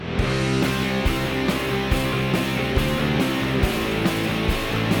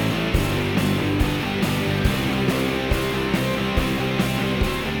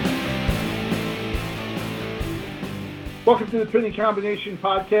Welcome to the Pinning Combination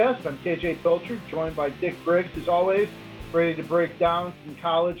Podcast. I'm KJ Pilcher, joined by Dick Briggs, as always, ready to break down some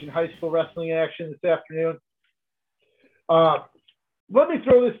college and high school wrestling action this afternoon. Let me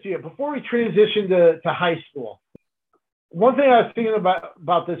throw this to you. Before we transition to high school, one thing I was thinking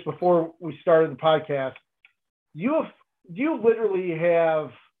about this before we started the podcast, you literally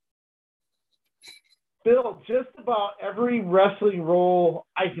have filled just about every wrestling role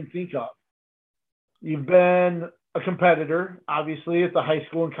I can think of. You've been a competitor, obviously, at the high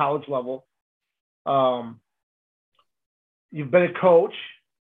school and college level. You've been a coach.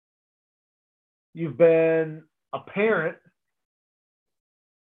 You've been a parent.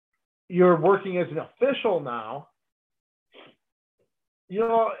 You're working as an official now. You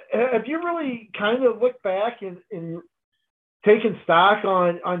know, have you really kind of looked back and taken stock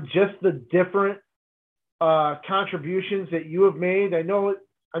on just the different contributions that you have made? I know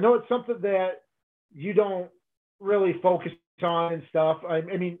it's something that you don't really focus on and stuff. I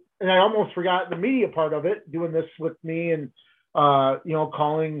mean, and I almost forgot the media part of it, doing this with me and,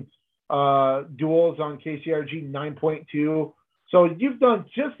 calling duels on KCRG 9.2. So you've done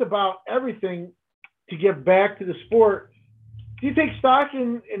just about everything to give back to the sport. Do you take stock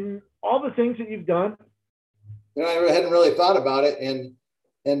in all the things that you've done? You know, I hadn't really thought about it.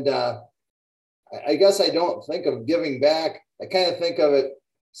 And I guess I don't think of giving back. I kind of think of it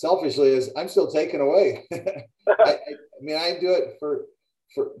selfishly as I'm still taking away. I mean, I do it for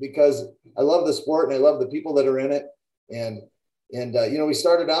because I love the sport and I love the people that are in it. And we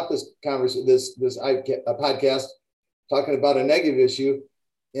started off this conversation, this podcast talking about a negative issue,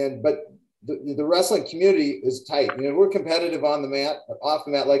 but the wrestling community is tight. You know, we're competitive on the mat, off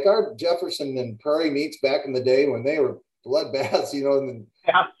the mat, like our Jefferson and Prairie meets back in the day when they were bloodbaths. You know, and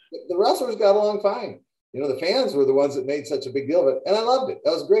the wrestlers got along fine. You know, the fans were the ones that made such a big deal of it. And I loved it.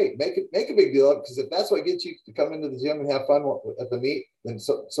 That was great. Make a big deal of it, because if that's what gets you to come into the gym and have fun at the meet, then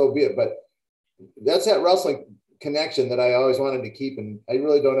so be it. But that's that wrestling connection that I always wanted to keep. And I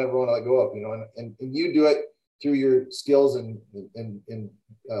really don't ever want to let go of, you know, and you do it through your skills and in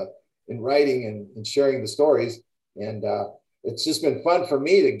writing and sharing the stories. And it's just been fun for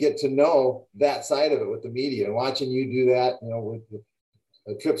me to get to know that side of it with the media and watching you do that, you know, with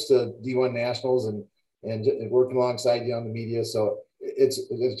trips to D1 Nationals and working alongside you on the media. So it's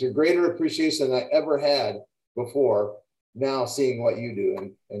a greater appreciation than I ever had before, now seeing what you do.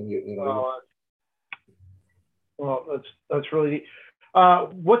 And you know. Well, that's really neat.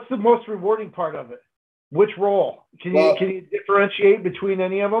 What's the most rewarding part of it? Which role? Can you differentiate between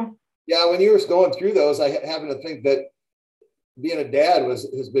any of them? Yeah, when you were going through those, I happen to think that being a dad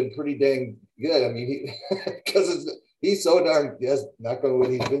has been pretty dang good. I mean, because he's so darn, yes, not going to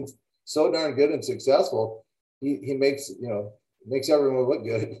win, he's been so darn good and successful. He makes everyone look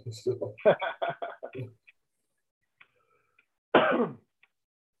good.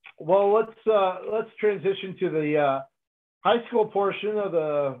 Well, let's transition to the high school portion of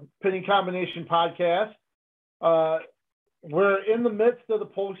the Pinning Combination Podcast. We're in the midst of the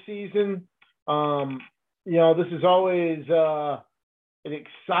postseason. This is always an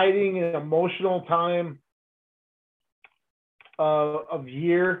exciting and emotional time of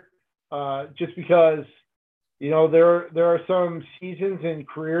year, just because, you know, there are some seasons and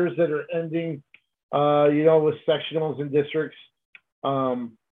careers that are ending, with sectionals and districts.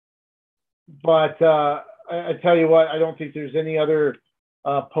 But I tell you what, I don't think there's any other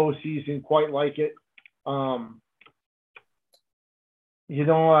postseason quite like it.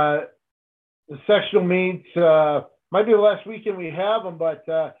 The sectional meets might be the last weekend we have them, but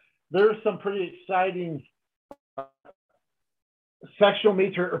there's some pretty exciting sectional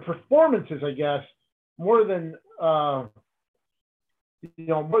meets or performances, I guess, more than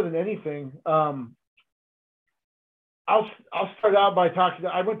anything. I'll start out by talking.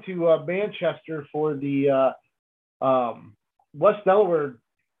 I went to Manchester for the West Delaware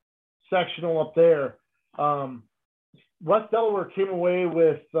sectional up there. West Delaware came away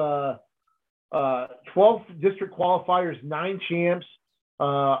with 12 district qualifiers, 9 champs.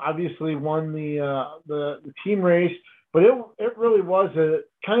 Obviously won the team race, but it really was a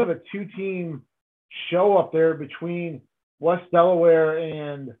kind of a 2-team show up there between West Delaware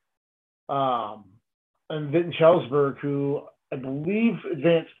and Vinton-Schellsburg, who I believe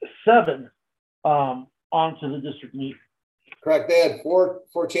advanced 7 onto the district meet. Correct. They had four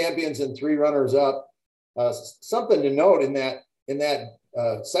champions and 3 runners up. Something to note in that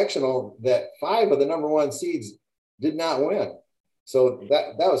sectional, that 5 of the number 1 seeds did not win. So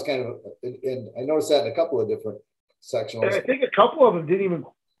that was kind of, and I noticed that in a couple of different sectionals. And I think a couple of them didn't even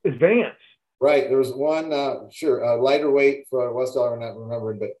advance. Right. There was one, lighter weight for West Delaware, not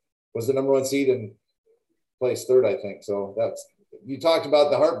remembering, but was the number 1 seed, and placed third, I think. So you talked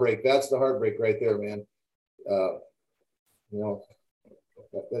about the heartbreak. That's the heartbreak right there, man. That For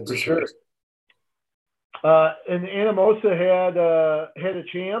just sure. And Anamosa had a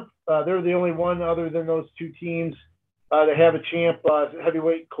champ. They're the only one other than those two teams to have a champ.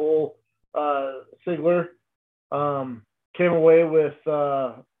 Heavyweight Cole Sigler came away with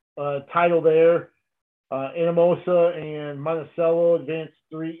a title there. Anamosa and Monticello advanced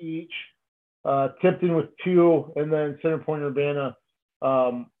 3 each. Tipton with 2, and then Center Point Urbana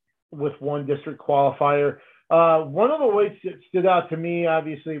with 1 district qualifier. One of the weights that stood out to me,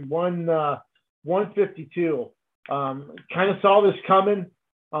 obviously, 152. Kind of saw this coming.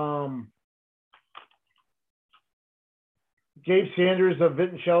 Gabe Sanders of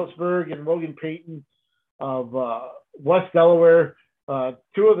Vinton Shellisburg and Logan Payton of West Delaware, 2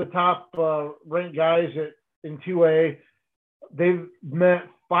 of the top ranked guys in 2A. They've met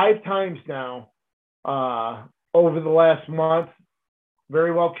 5 times now over the last month.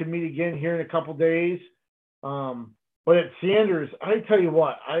 Very well could meet again here in a couple days. But at Sanders, I tell you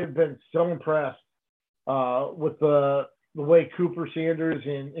what, I've been so impressed with the way Cooper Sanders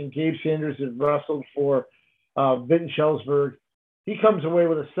and Gabe Sanders have wrestled for Vinton Shellisburg. He comes away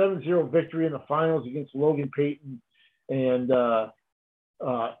with a 7-0 victory in the finals against Logan Payton. And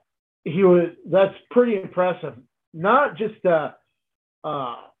that's pretty impressive. Not just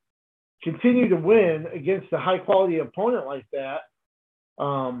continue to win against a high quality opponent like that,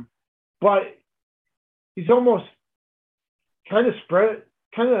 but he's almost kind of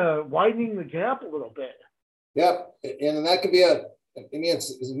widening the gap a little bit. Yep. And that could be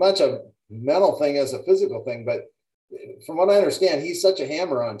it's as much a mental thing as a physical thing, but from what I understand, he's such a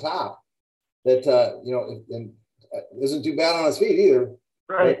hammer on top that, and isn't too bad on his feet either.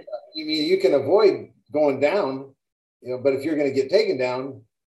 Right. But, you can avoid going down, but if you're going to get taken down,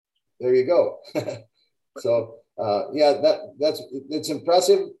 there you go. So, it's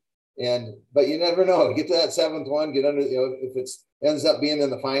impressive. But you never know. Get to that 7th one, get under, if it ends up being in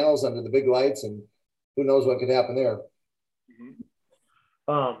the finals under the big lights, and who knows what could happen there.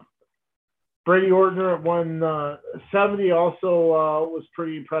 Brady Ordner at 170 also was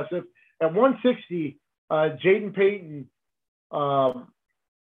pretty impressive. At 160, Jaden Payton of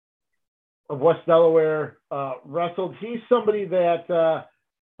West Delaware wrestled. He's somebody that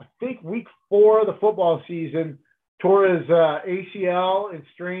I think week 4 of the football season tore his ACL and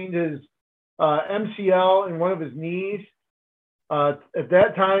strained his MCL in one of his knees. At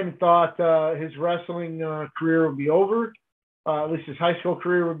that time, thought his wrestling career would be over. At least his high school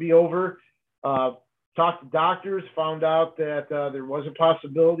career would be over. Talked to doctors, found out that there was a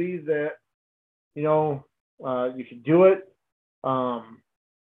possibility that, you could do it.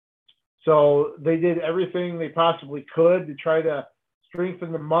 So they did everything they possibly could to try to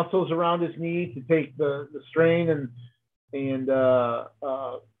strengthen the muscles around his knee to take the strain and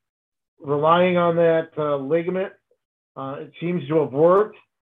relying on that ligament. It seems to have worked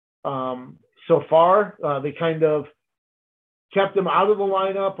so far. They kind of kept him out of the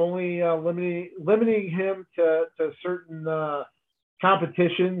lineup, only limiting him to certain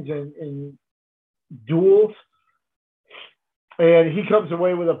competitions and duels. And he comes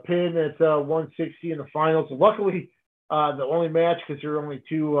away with a pin at 160 in the finals. So luckily, the only match, because there are only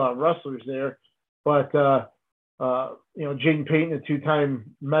 2 wrestlers there. But, Jaden Payton, a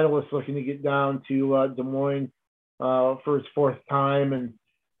 2-time medalist, looking to get down to Des Moines for his 4th time. And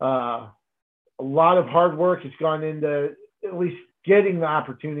a lot of hard work has gone into at least getting the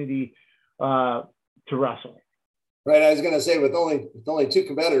opportunity to wrestle. Right. I was going to say with only 2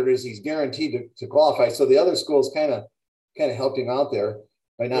 competitors, he's guaranteed to qualify. So the other schools kind of helped him out there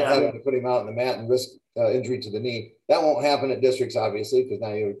by not having to put him out on the mat and risk injury to the knee. That won't happen at districts, obviously, because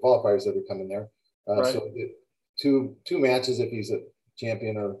now you have qualifiers that are coming there. Right. So two matches if he's a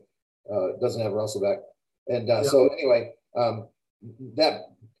champion or doesn't have Russellback. And so anyway, that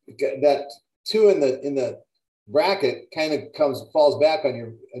 2 in the bracket kind of falls back on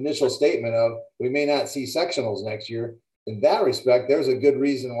your initial statement of we may not see sectionals next year. In that respect, there's a good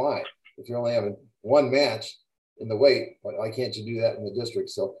reason why. If you're only having 1 match in the weight, why can't you do that in the district?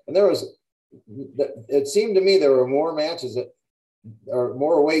 So, and it seemed to me there were more matches or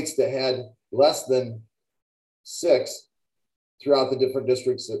more weights that had less than 6 throughout the different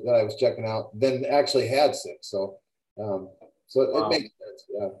districts that I was checking out than actually had 6. So, it makes sense.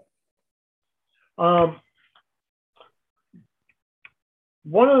 Yeah.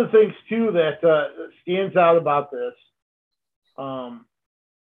 One of the things too that stands out about this,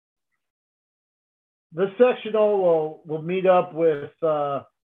 this sectional will meet up with another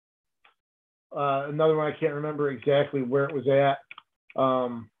one. I can't remember exactly where it was at.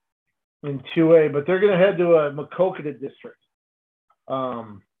 in 2A, but they're going to head to a Maquoketa district.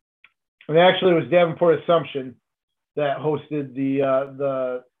 And actually, it was Davenport Assumption that hosted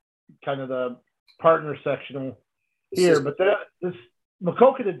the kind of the partner sectional here. But this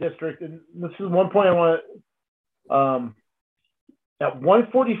Maquoketa district, and this is one point I want to, at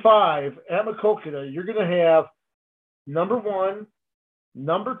 145 at Maquoketa, you're going to have number 1,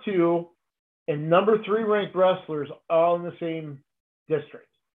 number 2, and number 3 ranked wrestlers all in the same district,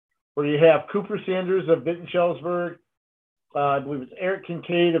 where you have Cooper Sanders of Vinton-Schellsburg, I believe it's Eric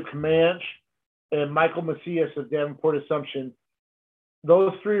Kincaid of Comanche, and Michael Macias of Davenport Assumption.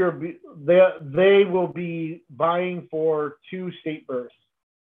 Those 3 they will be vying for 2 state berths.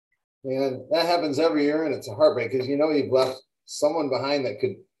 And that happens every year, and it's a heartbreak because you've left someone behind that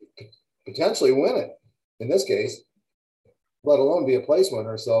could potentially win it in this case, let alone be a place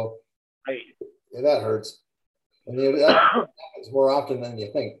winner. So right. Yeah, that hurts. And that happens more often than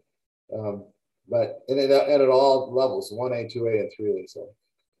you think. But at all levels, 1A, 2A, and 3A. So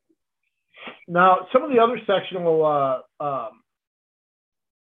now some of the other sectional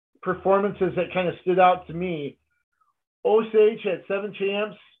performances that kind of stood out to me, Osage had 7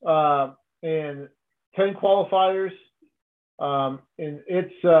 champs and 10 qualifiers in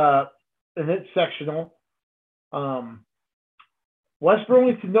its sectional. West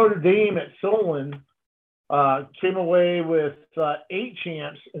Burlington Notre Dame at Solon came away with 8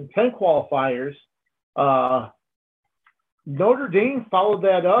 champs and 10 qualifiers. Notre Dame followed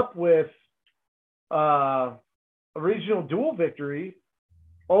that up with a regional dual victory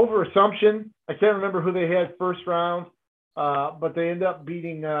over Assumption. I can't remember who they had first round, but they ended up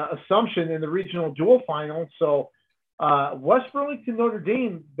beating Assumption in the regional dual final. So West Burlington Notre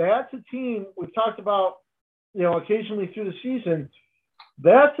Dame, that's a team we've talked about, occasionally through the season.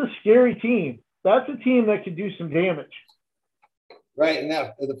 That's a scary team. That's a team that could do some damage. Right. And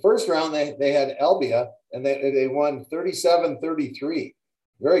now in the first round, they had Albia, and they won 37-33.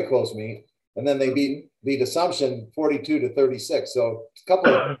 Very close meet. And then they beat Assumption 42-36. So a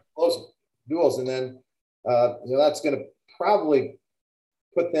couple of close duels. And then, that's going to probably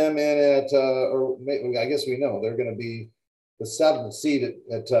put them in at, or maybe, I guess we know, they're going to be the 7th seed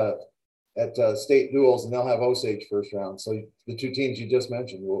at state duels, and they'll have Osage first round. So the 2 teams you just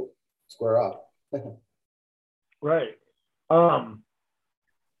mentioned will square off. Right.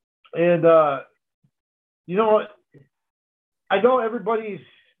 And you know what? I know everybody's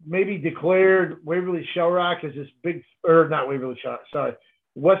maybe declared Waverly Shell Rock as this big, or not Waverly Shell Rock, sorry,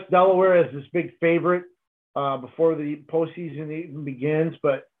 West Delaware as this big favorite before the postseason even begins.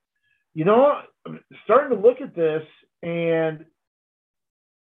 But you know what? I'm starting to look at this, and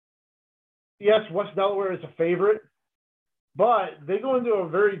yes, West Delaware is a favorite, but they go into a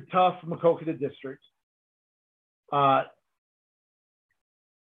very tough Maquoketa district.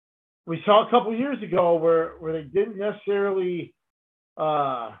 We saw a couple years ago where they didn't necessarily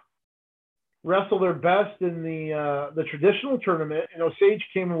wrestle their best in the traditional tournament, and Osage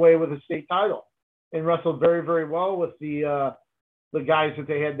came away with a state title and wrestled very, very well with the guys that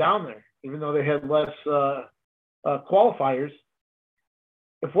they had down there, even though they had less qualifiers.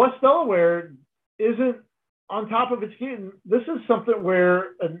 If West Delaware isn't on top of its game, this is something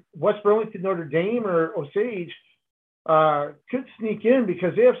where West Burlington Notre Dame or Osage could sneak in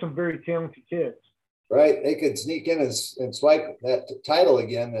because they have some very talented kids. Right. They could sneak in and swipe that title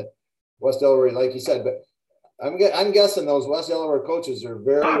again that West Delaware, like you said. But I'm guessing those West Delaware coaches are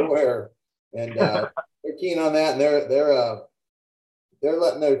very aware, and they're keen on that, and they're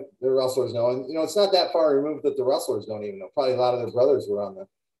letting their wrestlers know. And it's not that far removed that the wrestlers don't even know. Probably a lot of their brothers were on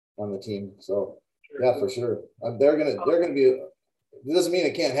the team. So yeah, for sure. They're gonna be. It doesn't mean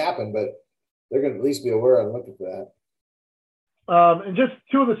it can't happen, but they're gonna at least be aware and looking for that. And just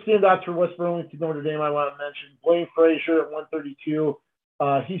 2 of the standouts for West Burlington Notre Dame I want to mention. Blaine Frazier at 132.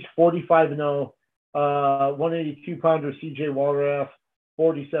 He's 45-0. 182-pounder CJ Walrath,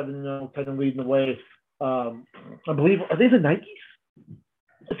 47-0, kind of leading the way. I believe, are they the Nikes?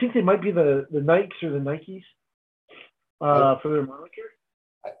 I think they might be the Nikes or the Nikes for their moniker.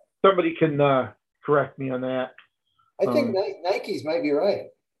 Somebody can correct me on that. I think Nikes might be right.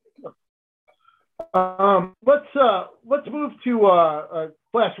 Let's move to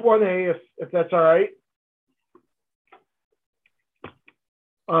Class 1A if that's all right.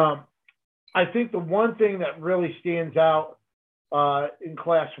 I think the one thing that really stands out in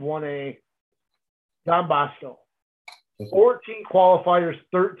Class 1A, Don Bosco, 14 qualifiers,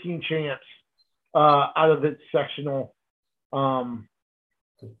 13 champs out of its sectional. That's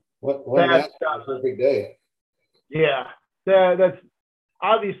a perfect day. Yeah, that's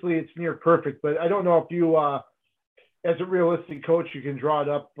obviously it's near perfect, but I don't know if you, as a realistic coach, you can draw it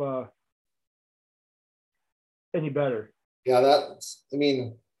up any better. Yeah, I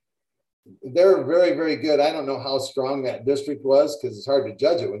mean, they're very, very good. I don't know how strong that district was because it's hard to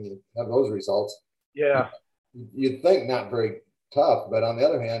judge it when you have those results. Yeah. You'd think not very tough, but on the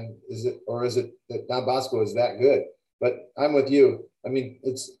other hand, is it that Don Bosco is that good? But I'm with you. I mean,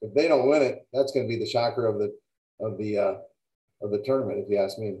 if they don't win it, that's going to be the shocker of the tournament, if you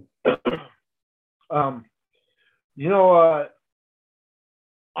ask me. You know,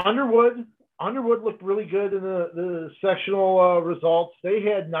 Underwood looked really good in the sectional results. They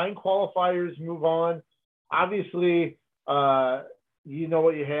had 9 qualifiers move on. Obviously, you know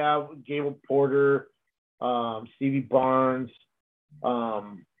what you have: Gable Porter, Stevie Barnes,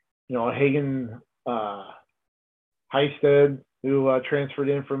 you know, Hagen Heisted, who transferred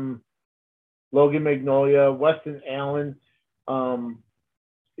in from Logan Magnolia, Weston Allen.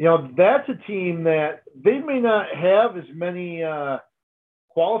 You know, that's a team that they may not have as many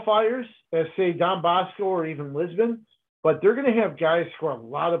qualifiers as, say, Don Bosco or even Lisbon, but they're going to have guys score a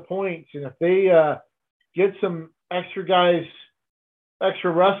lot of points. And if they get some extra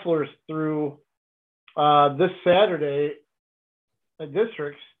wrestlers through this Saturday at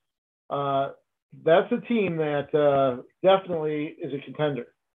districts, that's a team that definitely is a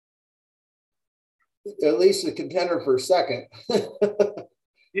contender. At least a contender for second.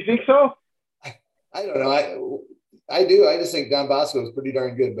 You think so? I don't know. I do. I just think Don Bosco is pretty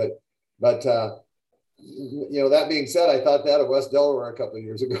darn good. But you know, that being said, I thought that of West Delaware a couple of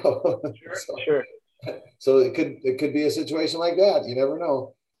years ago. Sure. So it could be a situation like that. You never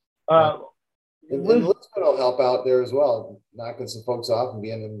know. And Lisbon will help out there as well, knocking some folks off and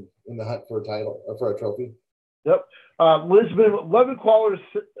being in the hunt for a title or for a trophy. Yep. Lisbon, 11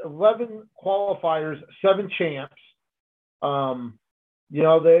 qualifiers, 7 champs. You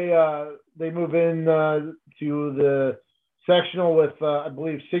know, they move in to the sectional with I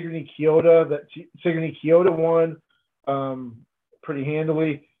believe Sigourney Kyoto. That Sigourney Kyoto won pretty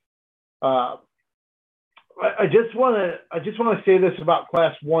handily. I just want to say this about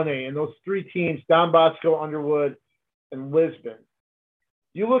Class 1A and those 3 teams: Don Bosco, Underwood, and Lisbon.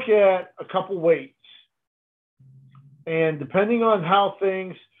 You look at a couple weights, and depending on how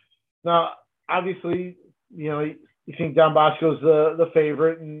things now, obviously, you know, you think Don Bosco's the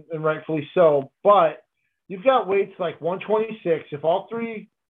favorite, and rightfully so. But you've got weights like 126. If all 3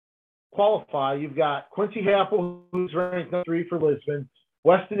 qualify, you've got Quincy Happel, who's ranked number 3 for Lisbon,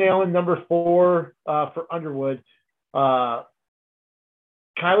 Weston Allen, number 4 for Underwood, Kyler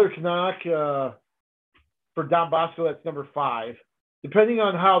Knock for Don Bosco, that's number 5. Depending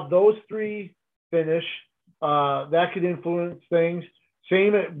on how those 3 finish, that could influence things.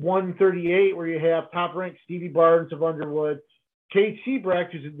 Same at 138, where you have top-ranked Stevie Barnes of Underwood, Kate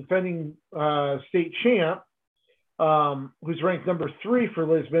Sebrecht, who's a defending state champ, who's ranked number 3 for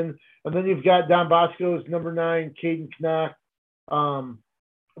Lisbon, and then you've got Don Bosco's number 9, Caden Knock,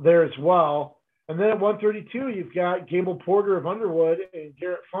 there as well. And then at 132, you've got Gable Porter of Underwood and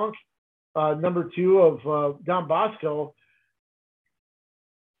Garrett Funk, number 2 of Don Bosco.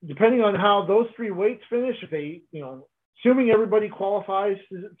 Depending on how those 3 weights finish, if they, you know, assuming everybody qualifies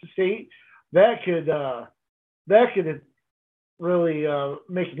to state, that could really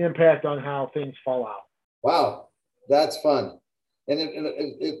make an impact on how things fall out. Wow, that's fun. And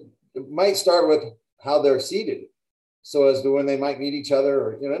it might start with how they're seated, so as to when they might meet each other,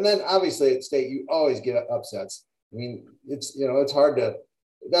 or, you know, and then obviously at state you always get upsets. I mean, it's, you know, it's hard to,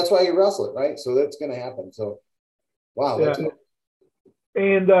 that's why you wrestle it, right? So that's going to happen. So, wow. Yeah. That's cool.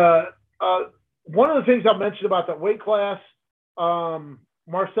 And one of the things I mentioned about that weight class,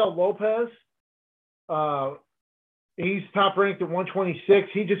 Marcel Lopez, he's top ranked at 126.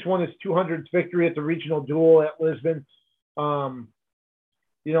 He just won his 200th victory at the regional duel at Lisbon.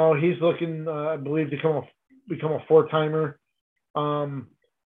 You know, he's looking, I believe, to become a 4-timer.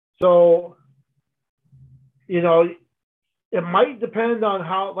 So, you know, it might depend on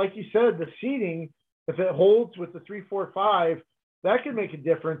how, like you said, the seeding, if it holds with the 3, 4, 5, that could make a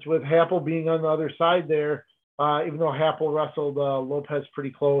difference with Happel being on the other side there, even though Happel wrestled Lopez pretty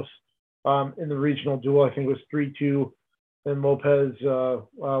close in the regional duel. I think it was 3-2, and Lopez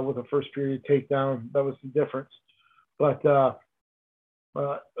with a first period takedown. That was the difference. But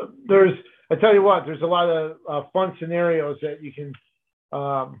I tell you what, there's a lot of fun scenarios that you can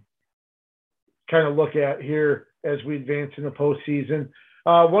kind of look at here as we advance in the postseason.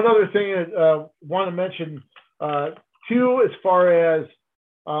 One other thing I want to mention, too, as far as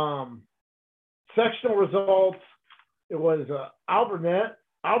sectional results, it was Albernet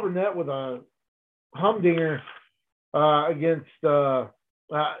with a humdinger against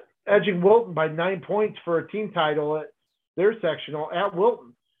edging Wilton by 9 points for a team title at their sectional at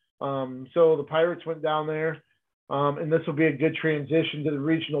Wilton. So the Pirates went down there And this will be a good transition to the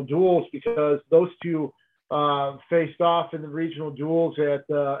regional duels because those two faced off in the regional duels at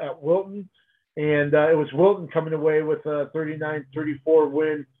Wilton. And it was Wilton coming away with a 39-34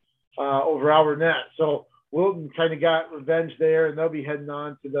 win over Alvernet. So Wilton kind of got revenge there, and they'll be heading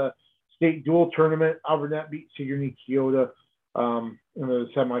on to the state dual tournament. Alvernet beat Sigourney Keota in the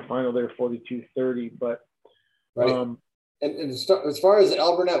semifinal there, 42-30. But right. And as far as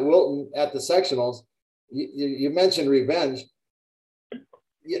Alvernet Wilton at the sectionals, you mentioned revenge.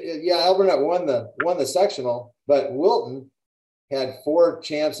 Yeah, Alvernet won the sectional, but Wilton had 4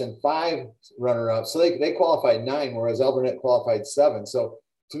 champs and 5 runner-ups. So they qualified 9, whereas Alvernet qualified 7. So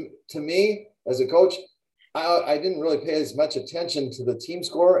to me, as a coach, I didn't really pay as much attention to the team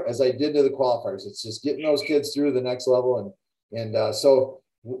score as I did to the qualifiers. It's just getting those kids through the next level. And so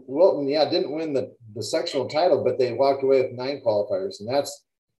Wilton, didn't win the sectional title, but they walked away with 9 qualifiers. And that's,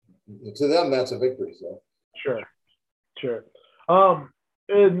 to them, that's a victory. So Sure.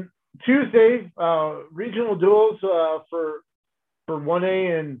 And Tuesday, regional duels for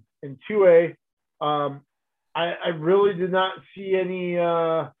 1A and 2A. I really did not see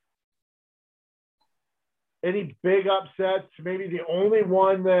any big upsets. Maybe the only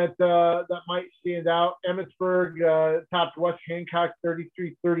one that might stand out, Emmitsburg topped West Hancock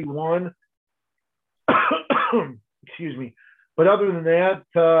 33-31. Excuse me. But other than that,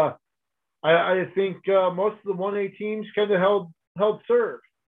 I think most of the 1A teams kind of held serve.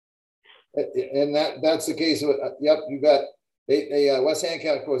 And that's the case. Yep, you got they West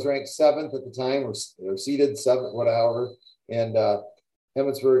Hancock was ranked 7th at the time, or seeded 7th, whatever. And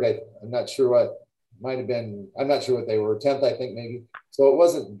Emmitsburg, I'm not sure what might have been. I'm not sure what they were, 10th, I think maybe. So it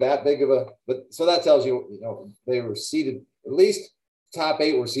wasn't that big of a. But so that tells you, they were seeded. At least top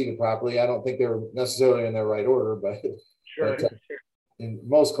 8 were seeded properly. I don't think they were necessarily in their right order, but Sure. But, in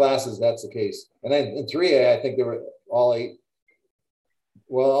most classes, that's the case. And then in 3A, I think there were all 8.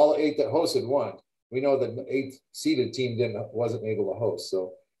 Well, all 8 that hosted won. We know that the 8th seeded team wasn't able to host.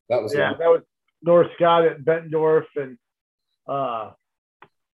 So that was that was North Scott at Bettendorf, and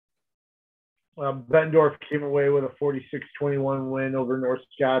Bettendorf came away with a 46-21 win over North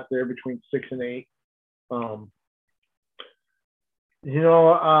Scott there between 6 and 8.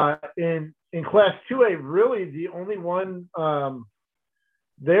 In Class 2A, really the only one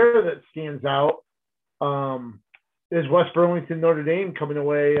there that stands out is West Burlington Notre Dame coming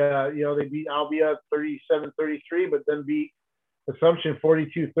away. They beat Albia 37-33, but then beat Assumption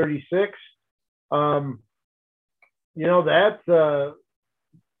 42-36.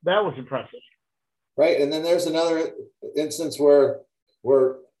 That was impressive. Right, and then there's another instance where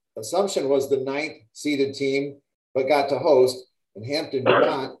Assumption was the 9th seeded team but got to host, and Hampton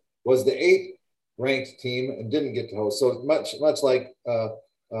Vermont was the 8th ranked team and didn't get to host. So much like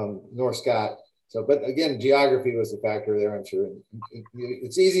North Scott. So, but again, geography was a factor there, I'm sure.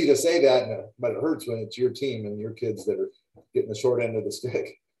 It's easy to say that, but it hurts when it's your team and your kids that are getting the short end of the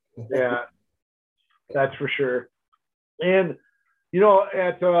stick. Yeah, that's for sure. And in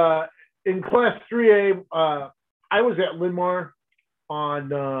Class 3A, I was at Linn-Mar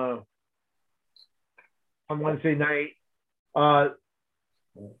on Wednesday night. I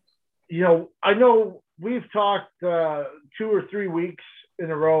know we've talked 2 or 3 weeks in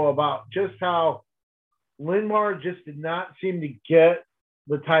a row about just how Linn-Mar just did not seem to get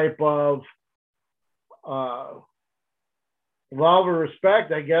the type of love or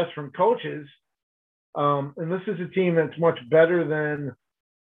respect, I guess, from coaches. And this is a team that's much better than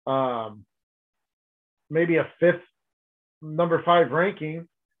maybe a 5th, number 5 ranking.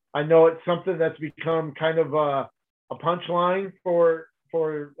 I know it's something that's become kind of a punchline for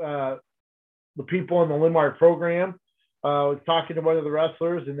the people in the Linn-Mar program. I was talking to one of the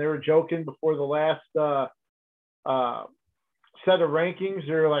wrestlers, and they were joking before the last set of rankings.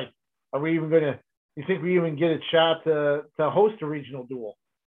 They're like, "Are we even going to? You think we even get a shot to host a regional duel?"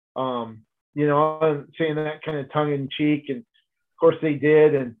 Saying that kind of tongue in cheek, and of course they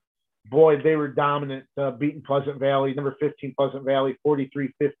did. And boy, they were dominant, beating Pleasant Valley, number 15 Pleasant Valley,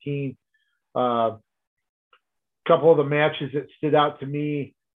 43-15. Couple of the matches that stood out to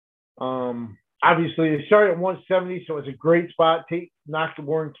me. Obviously, they started at 170, so it was a great spot. Knox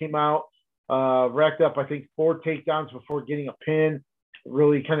Warren came out, racked up, I think, 4 takedowns before getting a pin.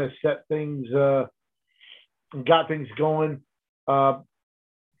 Really kind of set things and got things going.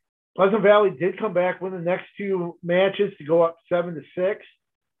 Pleasant Valley did come back, win the next 2 matches to go up 7-6.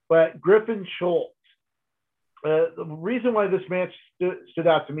 But Griffin Schultz, the reason why this match stood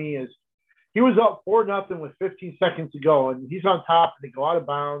out to me is he was up 4-0 with 15 seconds to go, and he's on top, and they go out of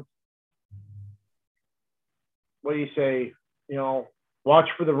bounds. What do you say? Watch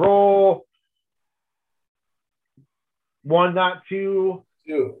for the roll. one, not two,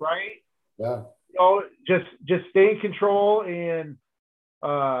 Two. right? Yeah. Just stay in control and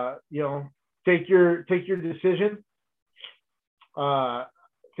take your decision. I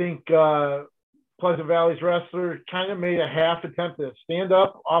think Pleasant Valley's wrestler kind of made a half attempt to stand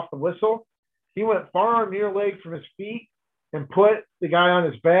up off the whistle. He went far arm near leg from his feet and put the guy on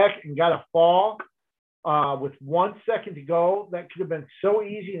his back and got a fall with 1 second to go. That could have been so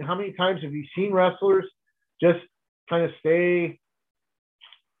easy. And how many times have you seen wrestlers just kind of stay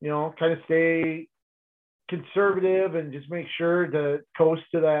conservative and just make sure to coast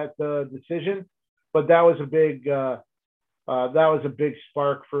to that decision? But that was a big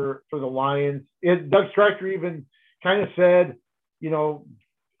spark for the Lions. Doug Stryker even kind of said,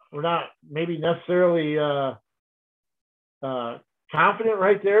 we're not maybe necessarily confident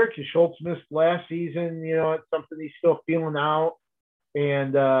right there because Schultz missed last season. It's something he's still feeling out.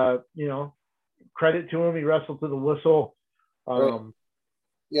 And, credit to him. He wrestled to the whistle. Right.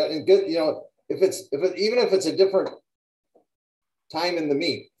 Yeah, and good. Even if it's a different time in the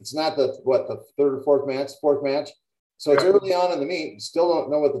meet, it's not the third or fourth match. So it's early on in the meet. You still don't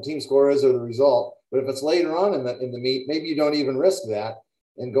know what the team score is or the result. But if it's later on in the meet, maybe you don't even risk that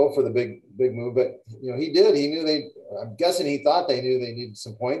and go for the big move. But he did. He knew I'm guessing he thought they knew they needed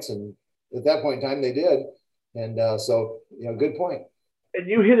some points, and at that point in time they did. And so good point. And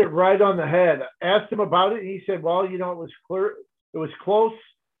you hit it right on the head. I asked him about it, and he said, "Well, it was clear. It was close.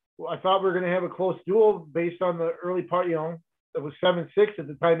 I thought we were going to have a close duel based on the early part. It was 7-6 at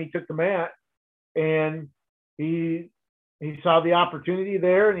the time he took the mat, and he saw the opportunity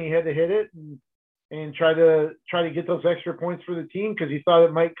there, and he had to hit it and try to get those extra points for the team because he thought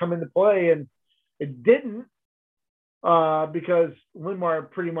it might come into play, and it didn't because Linn-Mar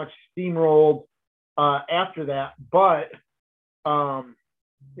pretty much steamrolled after that. But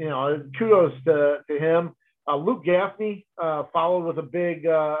kudos to him. Luke Gaffney followed with a big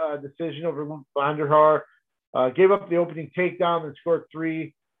decision over Luke Vonderhaar. Gave up the opening takedown and scored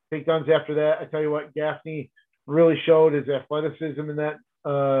 3 takedowns after that. I tell you what, Gaffney really showed his athleticism in that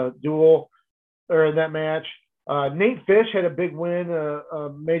duel or in that match. Nate Fish had a big win, a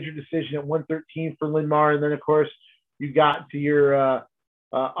major decision at 113 for Linn-Mar. And then, of course, you got to your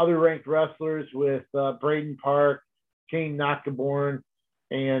other ranked wrestlers with Braden Park, Kane Nockaborn,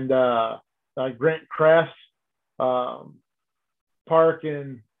 and Grant Kress. Park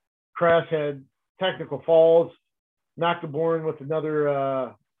and Kress had technical falls. Nockaborn with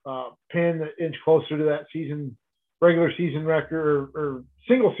another pin an inch closer to that regular season record or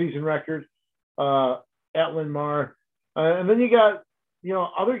single season record at Linn-Mar. And then you got,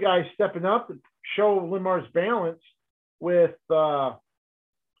 other guys stepping up to show Linn-Mar's balance with Grant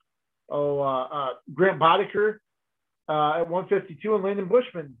Boddicker at 152 and Landon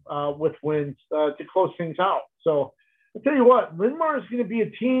Bushman with wins to close things out. So I'll tell you what, Linn-Mar is going to be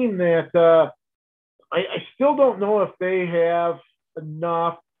a team that I still don't know if they have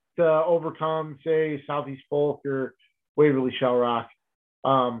enough to overcome, say, Southeast Polk or Waverly Shell Rock.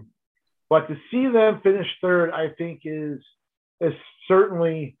 But to see them finish third, I think is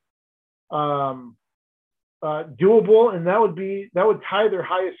certainly doable, and that would tie their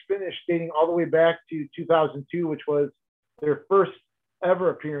highest finish dating all the way back to 2002, which was their first ever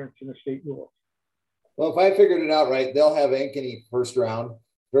appearance in the state duel. Well, if I figured it out right, they'll have Ankeny first round,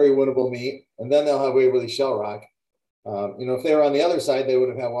 very winnable meet, and then they'll have Waverly Shell Rock. If they were on the other side, they would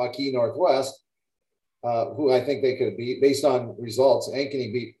have had Waukee Northwest, who I think they could beat based on results.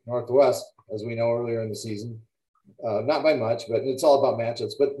 Ankeny beat Northwest, as we know, earlier in the season. Not by much, but it's all about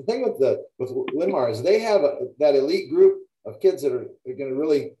matchups. But the thing with Linn-Mar is they have that elite group of kids that are going to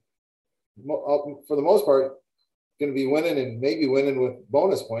really, for the most part, going to be winning and maybe winning with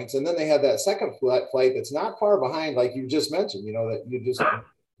bonus points. And then they have that second flight that's not far behind, like you just mentioned. That you just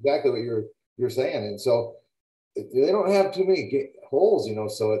exactly what you're saying. And so they don't have too many holes.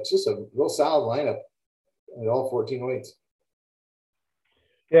 So it's just a real solid lineup at all 14 weights.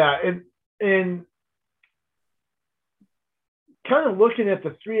 Yeah, and kind of looking at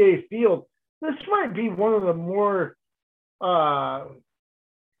the 3A field, this might be one of the more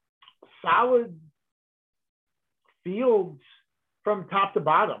solid fields from top to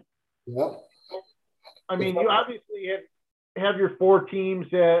bottom. Yeah. I mean, you obviously have your 4 teams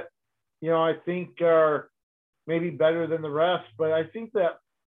that, I think are maybe better than the rest, but I think that,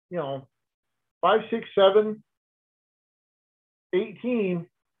 5, 6, 7, 18,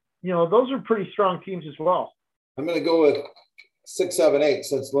 those are pretty strong teams as well. I'm going to go with 6, 7, 8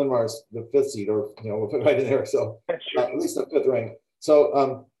 since Linn-Mar's the 5th seed, or we'll put it right in there. So at least the 5th rank.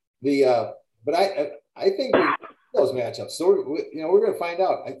 So but I think those matchups. So we're going to find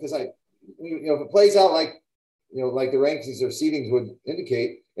out because if it plays out like like the rankings or seedings would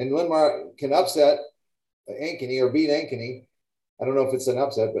indicate, and Linn-Mar can upset Ankeny or beat Ankeny. I don't know if it's an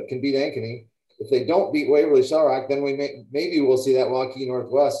upset, but can beat Ankeny. If they don't beat Waverly Shell Rock, then maybe we'll see that Waukee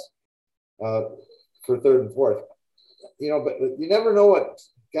Northwest for third and fourth. But you never know what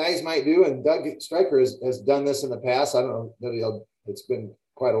guys might do. And Doug Stryker has done this in the past. I don't know that it's been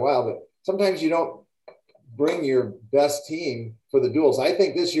quite a while, but sometimes you don't bring your best team for the duels. I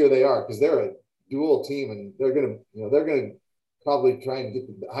think this year they are, because they're a dual team, and they're gonna probably try and get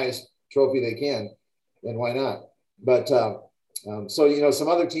the highest trophy they can, and why not? But so some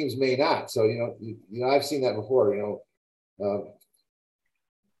other teams may not. So I've seen that before.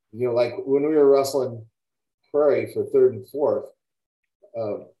 Like when we were wrestling Prairie for third and fourth,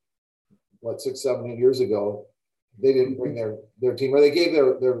 6, 7, 8 years ago, they didn't bring their team, or they gave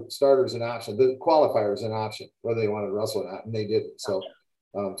their starters an option, the qualifiers an option, whether they wanted to wrestle or not, and they didn't. So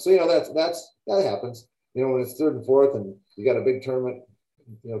that happens. When it's third and fourth, and you got a big tournament,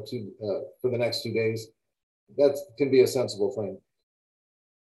 for the next 2 days, that can be a sensible thing.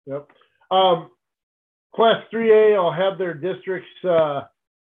 Yep. Class 3A, I'll have their districts in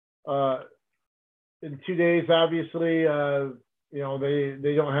 2 days. Obviously,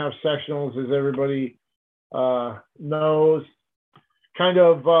 they don't have sectionals, as everybody knows. Kind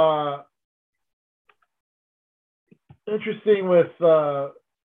of interesting with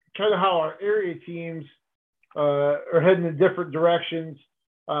kind of how our area teams are heading in different directions.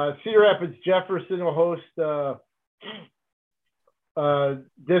 Cedar Rapids Jefferson will host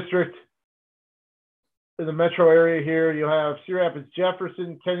district in the metro area here. You'll have Cedar Rapids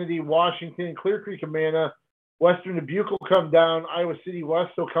Jefferson, Kennedy, Washington, Clear Creek, Amana, Western Dubuque will come down, Iowa City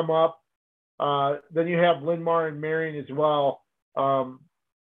West will come up. Then you have Linn-Mar and Marion as well.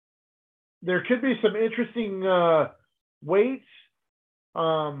 There could be some interesting weights,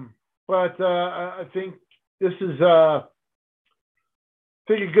 but I think this is a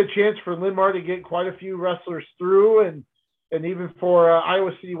good chance for Linn-Mar to get quite a few wrestlers through, and even for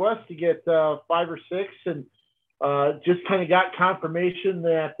Iowa City West to get 5 or 6, and just kind of got confirmation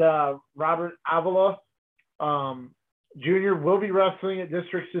that Robert Avila Jr. will be wrestling at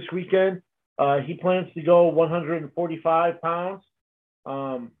districts this weekend. He plans to go 145 pounds.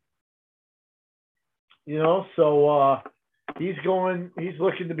 So he's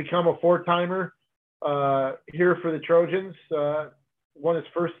looking to become a 4-timer here for the Trojans. Won his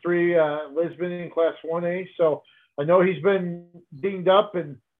first 3 Lisbon in Class 1A. So I know he's been dinged up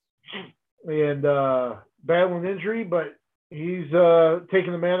and battling injury, but he's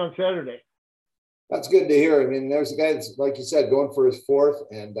taking the man on Saturday. That's good to hear. I mean, there's a guy that's, like you said, going for his 4th,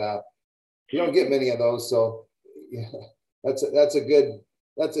 and you don't get many of those. So yeah, that's a good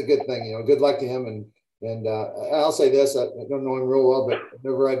thing. Good luck to him. And I'll say this: I don't know him real well, but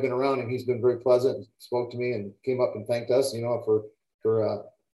whenever I've been around him, he's been very pleasant. And spoke to me and came up and thanked us, for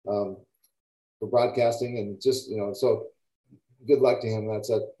broadcasting, and just so good luck to him.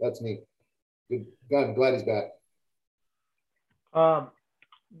 That's neat. Good. I'm glad he's back.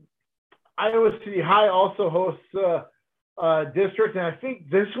 Iowa City High also hosts district, and I think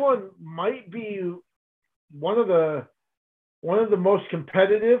this one might be one of the most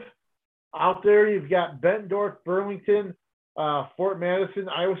competitive out there. You've got Bettendorf, Burlington, Fort Madison,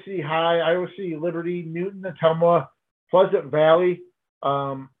 Iowa City High, Iowa City Liberty, Newton, Ottumwa, Pleasant Valley.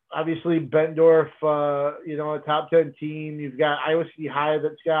 Obviously, Bettendorf, a top 10 team. You've got Iowa City High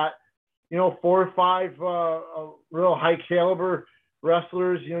that's got 4 or 5 real high caliber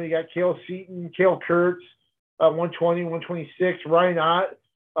wrestlers. You got Cale Seaton, Cale Kurtz, 120, 126. Ryan Ott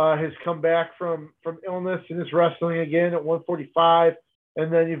has come back from illness and is wrestling again at 145.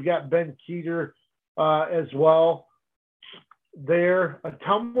 And then you've got Ben Keeter as well there.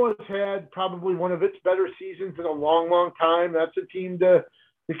 Ottumwa's had probably one of its better seasons in a long, long time. That's a team to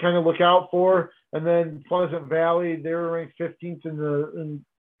kind of look out for. And then Pleasant Valley, they're ranked 15th and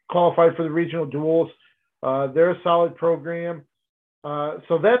qualified for the regional duels. They're a solid program.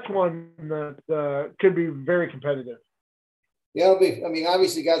 So that's one that could be very competitive. Yeah,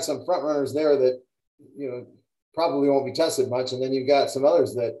 obviously got some front runners there that, probably won't be tested much. And then you've got some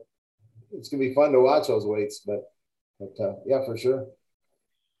others that it's going to be fun to watch those weights, but yeah, for sure.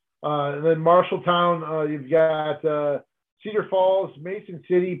 And then Marshalltown, you've got Cedar Falls, Mason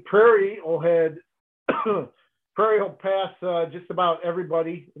City, Prairie will pass just about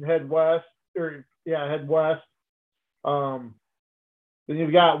everybody and head west. Then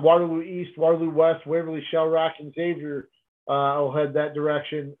you've got Waterloo East, Waterloo West, Waverly, Shell Rock, and Xavier will head that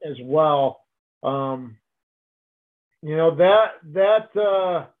direction as well.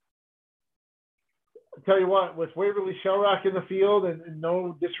 tell you what, with Waverly Shellrock in the field, and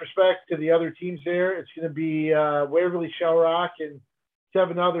no disrespect to the other teams there, it's going to be Waverly Shellrock and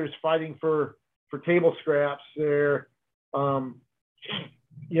 7 others fighting for table scraps there, to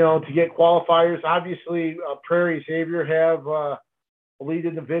get qualifiers. Obviously, Prairie Xavier have elite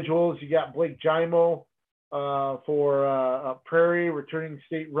individuals. You got Blake Jimo for Prairie, returning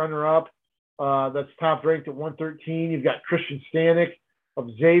state runner-up. That's top ranked at 113. You've got Christian Stanek of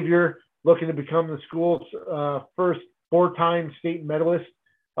Xavier, looking to become the school's first 4-time state medalist.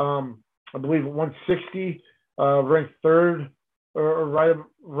 I believe at 160, ranked 3rd or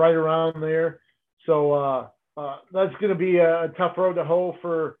right around there. So that's going to be a tough road to hoe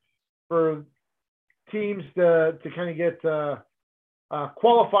for teams to kind of get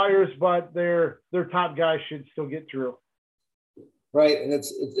qualifiers, but their top guys should still get through. Right, and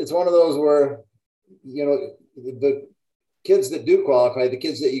it's one of those where the kids that do qualify, the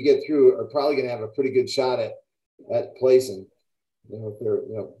kids that you get through, are probably going to have a pretty good shot at placing.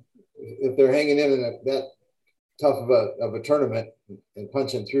 If they're hanging in that tough of a tournament and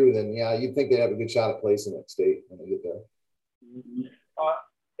punching through, then yeah, you'd think they'd have a good shot at placing at state when they get there.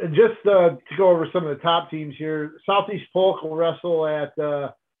 And just to go over some of the top teams here, Southeast Polk will wrestle at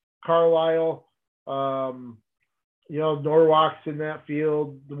Carlisle. Norwalk's in that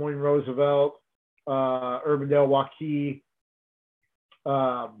field, Des Moines Roosevelt, Urbandale Waukee,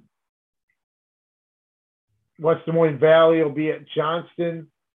 West Des Moines Valley will be at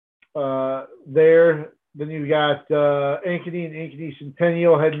Johnston there. Then you've got Ankeny and Ankeny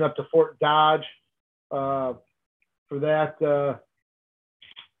Centennial heading up to Fort Dodge for that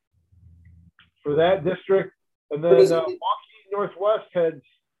district. And then Waukee Northwest heads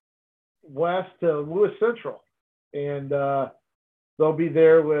west to Lewis Central. And they'll be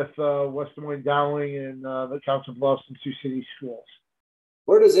there with West Des Moines Dowling and the Council Bluffs and Sioux City schools.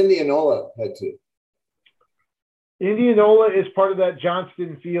 Where does Indianola head to? Indianola is part of that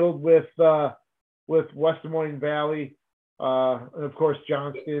Johnston field with West Des Moines Valley, and of course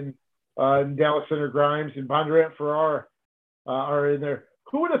Johnston, and Dallas Center Grimes and Bondurant Farrar are in there.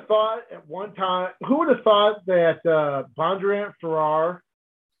 Who would have thought at one time? Who would have thought that Bondurant Farrar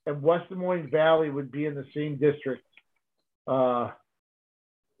and West Des Moines Valley would be in the same district?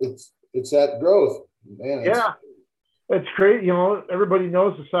 It's that growth, man. Yeah, it's great. Everybody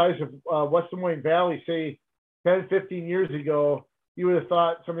knows the size of West Des Moines Valley. Say 10, 15 years ago, you would have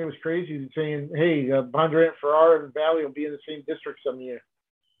thought somebody was crazy saying, hey, Bondurant Farrar and Valley will be in the same district some year.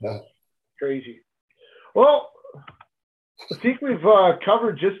 Yeah. Crazy. Well, I think we've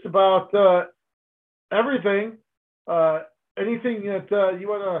covered just about everything. Anything that you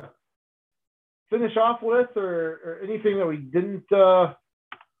want to finish off with, or anything that we didn't cover?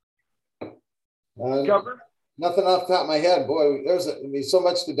 Nothing off the top of my head. Boy, there's so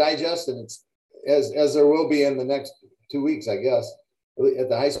much to digest, and it's as there will be in the next 2 weeks, I guess, at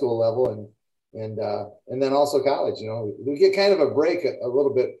the high school level, and then also college. We get kind of a break a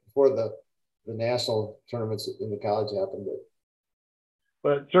little bit before the national tournaments in the college happen,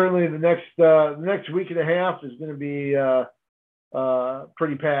 but certainly the next week and a half is going to be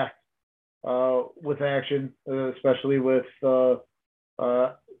pretty packed with action, especially with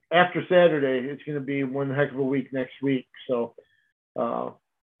after Saturday. It's going to be one heck of a week next week. So, I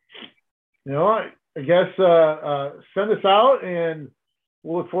guess send us out, and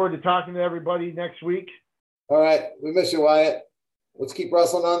we'll look forward to talking to everybody next week. All right. We miss you, Wyatt. Let's keep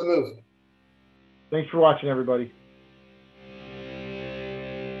wrestling on the move. Thanks for watching, everybody.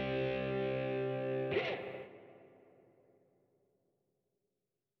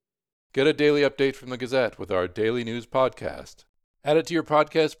 Get a daily update from the Gazette with our daily news podcast. Add it to your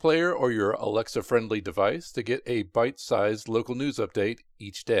podcast player or your Alexa-friendly device to get a bite-sized local news update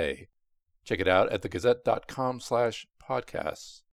each day. Check it out at thegazette.com/podcasts.